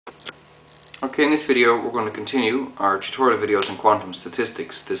Okay, in this video we're going to continue our tutorial videos in quantum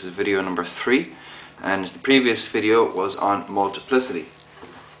statistics. This is video number 3 and the previous video was on multiplicity.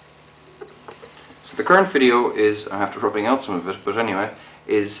 So the current video is, I have to rubbing out some of it, but anyway,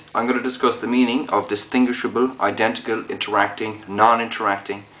 is I'm going to discuss the meaning of distinguishable, identical, interacting,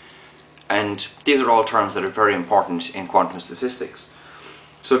 non-interacting, and these are all terms that are very important in quantum statistics.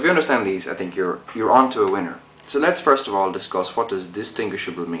 So if you understand these, I think you're on to a winner. So let's first of all discuss what does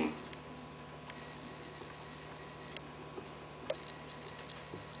distinguishable mean.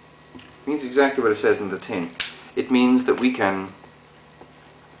 It means exactly what it says in the tin. It means that we can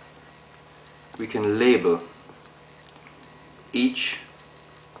label each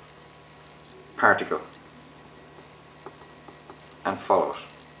particle and follow it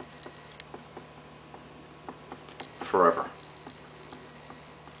forever.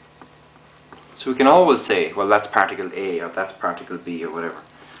 So we can always say, well, that's particle A or that's particle B or whatever.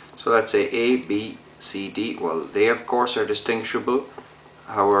 So let's say A, B, C, D. Well, they of course are distinguishable.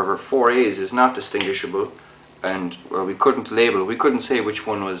 However, 4A's is not distinguishable, and well, we couldn't say which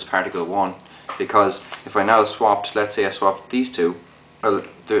one was particle 1, because if I now swapped, let's say I swapped these two, well,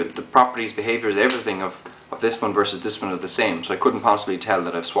 the properties, behaviors, everything of this one versus this one are the same, so I couldn't possibly tell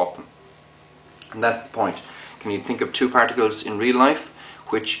that I've swapped them. And that's the point. Can you think of two particles in real life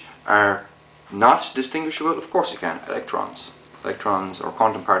which are not distinguishable? Of course you can. Electrons or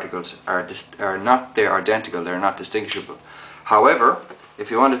quantum particles are not, they're identical, they're not distinguishable. However, if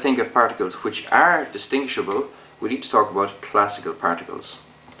you want to think of particles which are distinguishable, we need to talk about classical particles.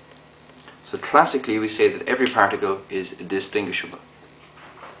 So classically we say that every particle is distinguishable.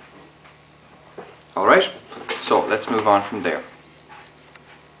 Alright, so let's move on from there.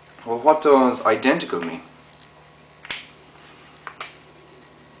 Well, what does identical mean?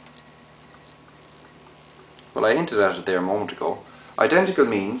 Well, I hinted at it there a moment ago. Identical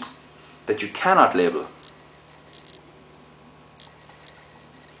means that you cannot label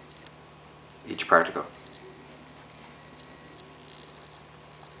each particle,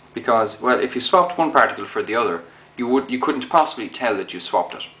 because, well, if you swapped one particle for the other, you couldn't possibly tell that you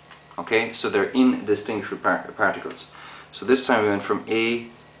swapped it. Okay, so they're indistinguishable particles. So this time we went from A,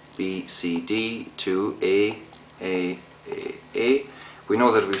 B, C, D to A. We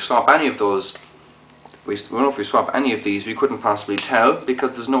know that if we swap any of those, we know if we swap any of these, we couldn't possibly tell,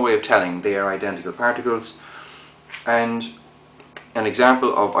 because there's no way of telling. They are identical particles. And an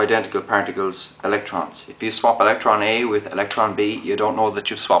example of identical particles, electrons. If you swap electron A with electron B, you don't know that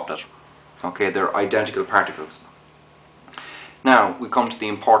you've swapped it. Okay, they're identical particles. Now we come to the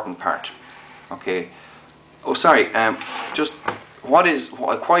important part. Okay. Oh, sorry. Just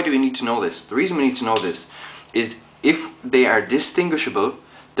why do we need to know this? The reason we need to know this is if they are distinguishable,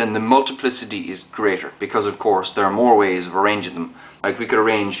 then the multiplicity is greater, because of course there are more ways of arranging them. Like we could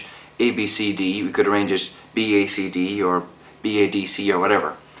arrange A, B, C, D. We could arrange it B, A, C, D or BADC or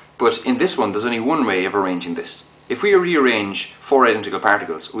whatever. But in this one there's only one way of arranging this. If we rearrange 4 identical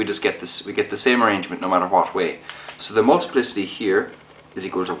particles, we just get this, we get the same arrangement no matter what way. So the multiplicity here is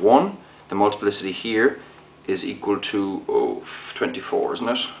equal to 1, the multiplicity here is equal to 24, isn't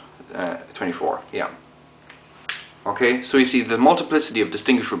it? 24, yeah. Okay, so you see the multiplicity of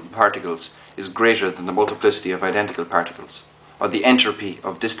distinguishable particles is greater than the multiplicity of identical particles, or the entropy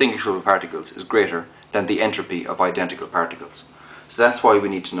of distinguishable particles is greater than the entropy of identical particles. So that's why we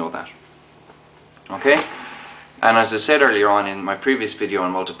need to know that. Okay? And as I said earlier on in my previous video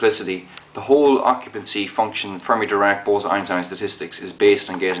on multiplicity, the whole occupancy function, Fermi-Dirac, Bose-Einstein statistics, is based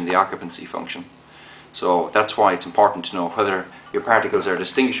on getting the occupancy function. So that's why it's important to know whether your particles are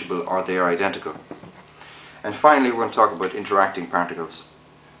distinguishable or they are identical. And finally we're going to talk about interacting particles.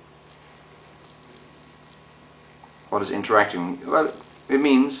 What is interacting? Well, it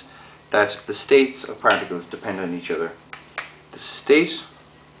means that the states of particles depend on each other. The state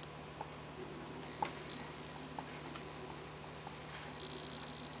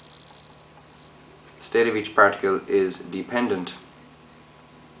of each particle is dependent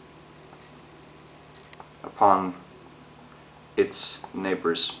upon its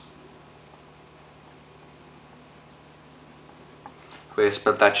neighbours. The way I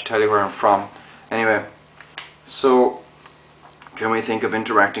spelled that should tell you where I'm from. Anyway, so can we think of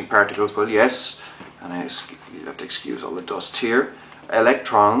interacting particles? Well, yes, and you have to excuse all the dust here.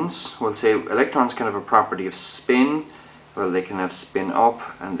 Electrons, we'll say electrons can have a property of spin. Well, they can have spin up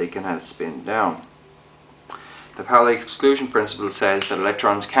and they can have spin down. The Pauli exclusion principle says that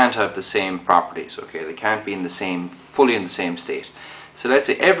electrons can't have the same properties. Okay, they can't be fully in the same state. So let's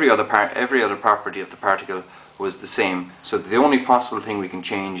say every other property of the particle was the same. So the only possible thing we can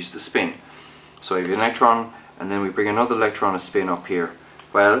change is the spin. So we have an electron, and then we bring another electron of spin up here.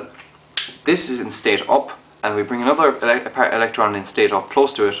 Well, this is in state up, and we bring another electron in state up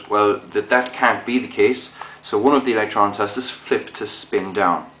close to it, well, that can't be the case, so one of the electrons has to flip to spin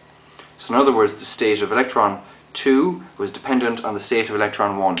down. So in other words, the state of electron 2 was dependent on the state of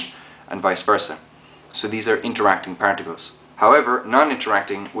electron 1, and vice versa. So these are interacting particles. However,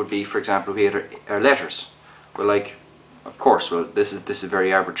 non-interacting would be, for example, we had our letters. Well, like, of course, well, this is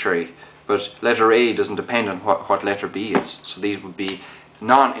very arbitrary, but letter A doesn't depend on what letter B is. So these would be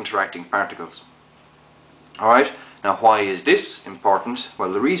non-interacting particles. Alright, now why is this important?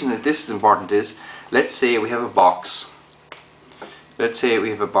 Well, the reason that this is important is, let's say we have a box. Let's say we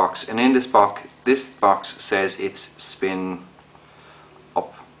have a box, and in this box says it's spin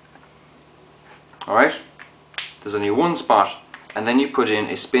up. Alright? There's only one spot, and then you put in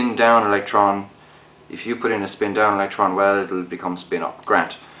a spin down electron. If you put in a spin down electron, well, it'll become spin up.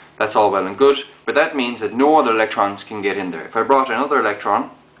 Grant. That's all well and good, but that means that no other electrons can get in there. If I brought another electron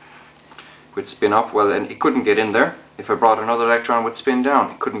with spin up, well, then it couldn't get in there. If I brought another electron with spin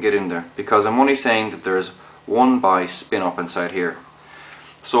down, it couldn't get in there, because I'm only saying that there's 1 by spin up inside here.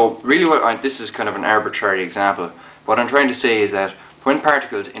 So really this is kind of an arbitrary example. What I'm trying to say is that when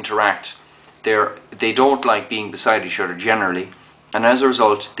particles interact, they don't like being beside each other generally, and as a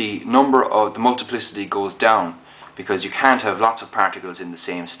result the multiplicity goes down, because you can't have lots of particles in the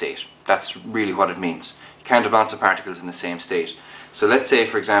same state. That's really what it means. You can't have lots of particles in the same state. So let's say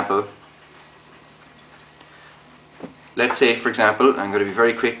for example, I'm going to be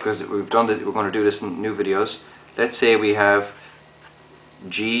very quick because we're going to do this in new videos. Let's say we have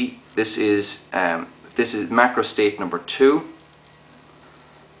G, this is macro state number 2.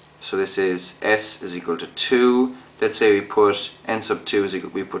 So this is S is equal to 2. Let's say we put N sub 2 is equal,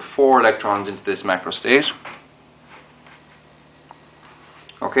 we put 4 electrons into this macro state.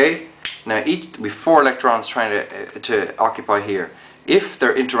 Okay, now we have 4 electrons trying to occupy here. If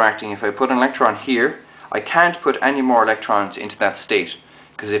they're interacting, if I put an electron here, I can't put any more electrons into that state,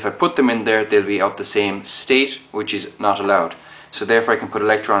 because if I put them in there, they'll be of the same state, which is not allowed. So therefore I can put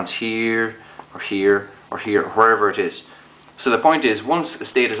electrons here, or here, or here, or wherever it is. So the point is, once a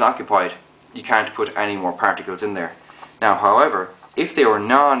state is occupied, you can't put any more particles in there. Now, however, if they were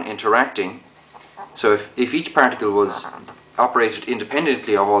non-interacting, so if each particle was operated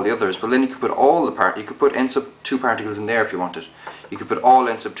independently of all the others, well then you could put you could put n sub 2 particles in there if you wanted. You could put all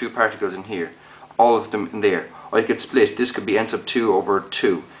n sub 2 particles in here, all of them in there. Or you could split, this could be n sub 2 over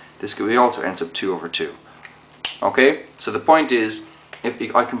 2. This could be also n sub 2 over 2. Okay, so the point is,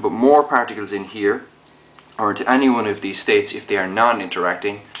 if I can put more particles in here, or into any one of these states if they are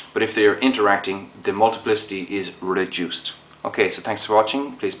non-interacting, but if they are interacting, the multiplicity is reduced. Okay, so thanks for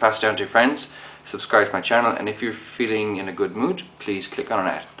watching. Please pass it down to your friends, subscribe to my channel, and if you're feeling in a good mood, please click on an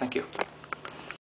ad. Thank you.